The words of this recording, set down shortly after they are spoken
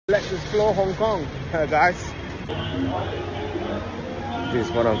Let's explore Hong Kong, guys. This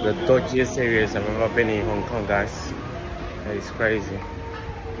is one of the dodgiest areas I've ever been in Hong Kong, guys. It's crazy.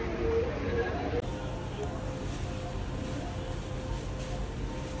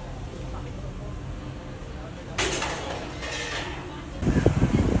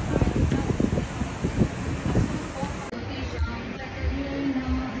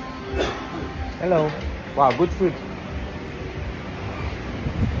 Hello. Wow, good food.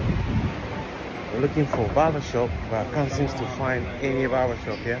 I'm looking for a barber shop, but I can't seem to find any barber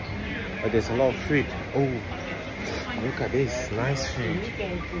shop here. But there's a lot of food. Oh, look at this. Nice food.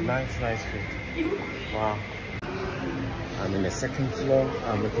 Nice food. Wow. I'm in the second floor.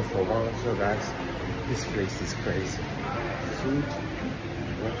 I'm looking for a barber shop, guys. This place is crazy. Food,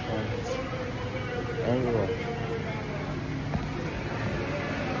 restaurants, everywhere.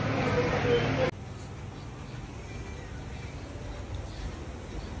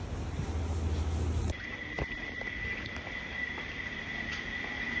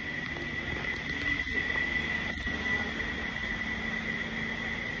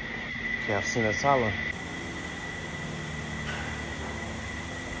 Okay, I've seen a salon.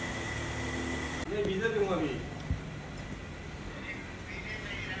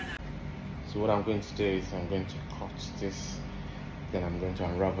 So what I'm going to do is I'm going to cut this, then I'm going to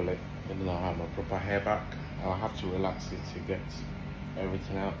unravel it, and then I'll have my proper hair back. I'll have to relax it to get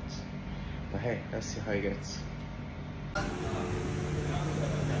everything out. But hey, let's see how it gets.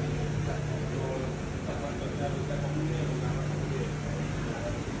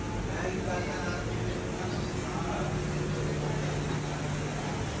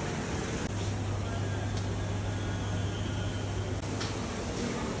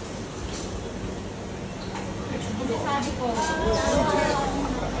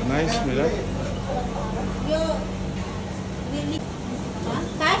 Nice, Mila.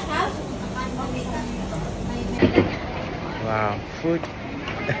 Wow, food.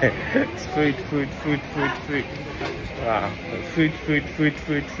 It's food. Wow, food.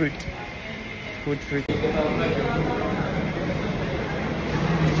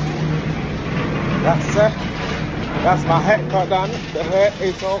 That's it. That's my haircut done. The hair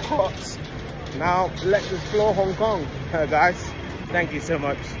is all cut. Now let's explore Hong Kong, guys. Thank you so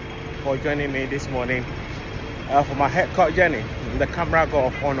much for joining me this morning for my haircut journey. The camera got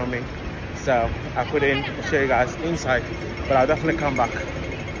off on me, so I couldn't show you guys inside, but I'll definitely come back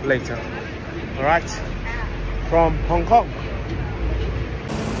later. All right, from Hong Kong.